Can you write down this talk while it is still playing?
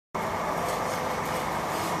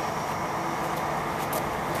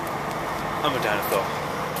I'm a dinosaur.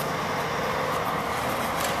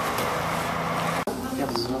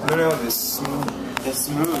 No, this smooth. It's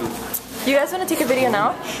smooth. You guys want to take a video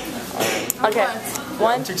now? Okay.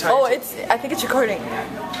 One. Oh, I think it's recording.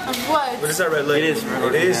 What? What is that red light? It is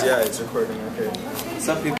recording. It is? Yeah, it's recording. Okay.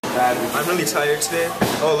 Some people are bad. I'm really tired today.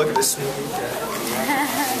 Oh, look at this smoothie.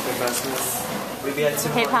 Maybe had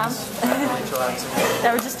some Hey, Pam.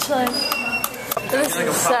 Yeah, we're just chilling. This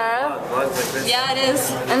is Sarah. Yeah, it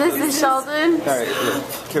is. And this is Sheldon. Alright,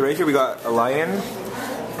 okay, right here we got a lion, an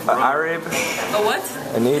Arab, A what?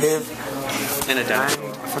 a native, And a dinosaur.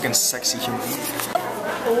 and a fucking sexy human.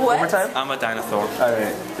 What? One more time? I'm a dinosaur.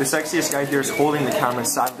 Alright, the sexiest guy here is holding the camera.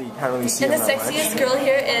 Sadly, you can't really see And him the that sexiest girl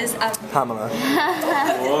here is much. Pamela.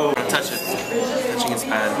 Whoa. Don't touch it. Touching is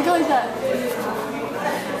bad. Go like that.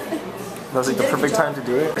 That was like the perfect time to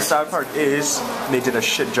do it. The sad part is, they did a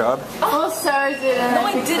shit job. Oh, Sarah did it. No,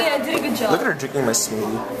 I didn't. I did a good job. Look at her drinking my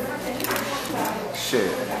smoothie. Shit.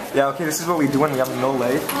 Yeah, okay, this is what we do when we have no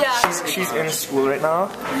life. Yeah. She's in school right now.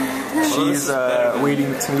 She's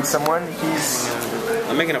waiting to meet someone. He's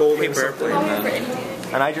I'm making a holding paper something. airplane,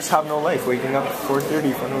 man. And I just have no life, waking up at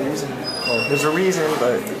 4:30 for no reason. Well, there's a reason,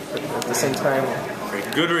 but at the same time... For a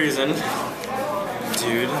good reason.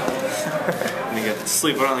 Dude. I'm gonna get to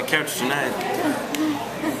sleep out on the couch tonight.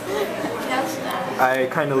 I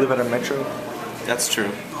kind of live at a metro. That's true.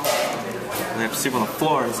 And I have to sleep on the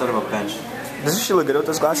floor instead of a bench. Doesn't she look good with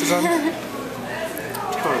those glasses on?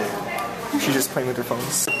 Totally. She's just playing with her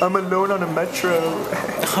phones. I'm alone on a metro.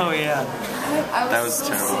 Oh yeah. That was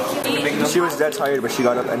terrible. She was dead tired, but she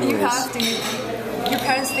got up You anyways. have to. Your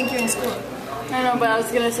parents think you're in school. I know, but I was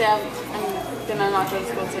gonna say I'm gonna not go to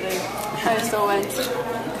school today. I still went.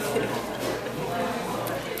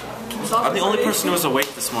 I'm the only person who was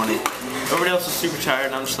awake this morning. Everybody else was super tired,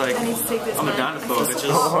 and I'm just like, I'm a dinosaur,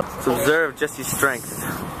 bitches. So observe Jessie's strength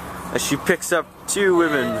as she picks up two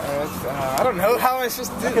women. I don't know how I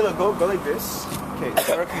supposed to do it. Okay, look, go like this. Okay,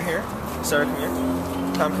 Sarah, come here. Sarah, come here.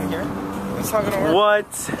 Tom, come here. That's not gonna work.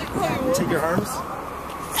 What? Take your arms,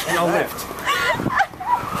 and I'll lift.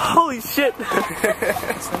 Holy shit!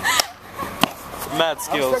 Mad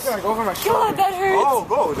skills. Like over my God, shoulder. that hurts. Oh,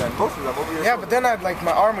 go then. Both of them over your Yeah, but then I'd like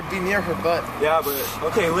my arm would be near her butt. Yeah, but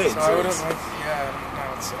okay, wait. So I wouldn't like. Yeah,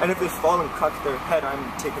 no, it's. And if they fall and cut their head,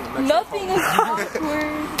 I'm taking the metro. Nothing is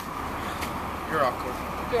awkward. You're awkward.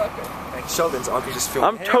 You're awkward. Like Sheldon's awkward, just feel.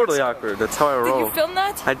 I'm totally awkward. That's how I Did roll. you film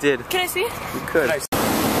that? I did. Can I see? You could. Nice.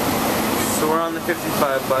 So we're on the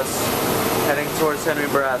 55 bus, heading towards Henry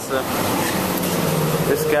Barassa.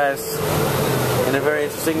 This guy's in a very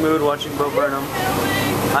interesting mood watching Bo Burnham.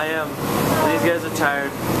 I am. These guys are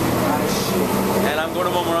tired. And I'm going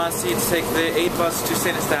to Montmorency to take the 8 bus to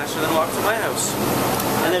St. Eustache and then walk to my house.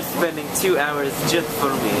 And they're spending 2 hours just for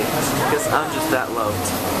me, because I'm just that loved.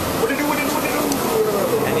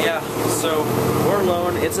 And yeah, so we're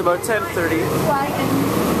alone. It's about 10:30.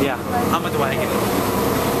 Yeah, I'm at the wagon.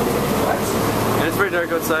 And it's very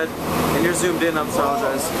dark outside, and you're zoomed in, I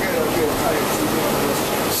apologize.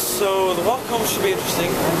 So the walk home should be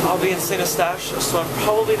interesting. I'll be in St. Eustache, so I'm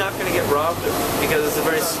probably not going to get robbed because it's a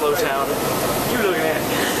very slow town. You're looking at it.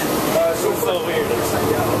 It's so weird.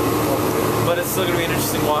 But it's still going to be an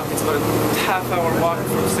interesting walk. It's about a half-hour walk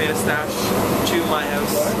from St. Eustache to my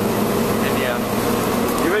house. And yeah,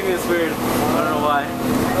 you're making this weird. I don't know why.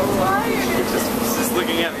 I'm tired. Just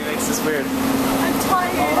looking at me makes this weird. I'm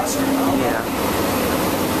tired. Yeah.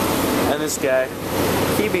 And this guy,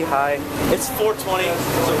 he be high. It's 4:20,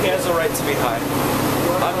 so he has a right to be high.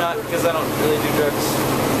 I'm not, because I don't really do drugs,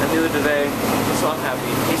 and neither do they, so I'm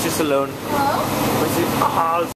happy. He's just alone. Hello? What's he?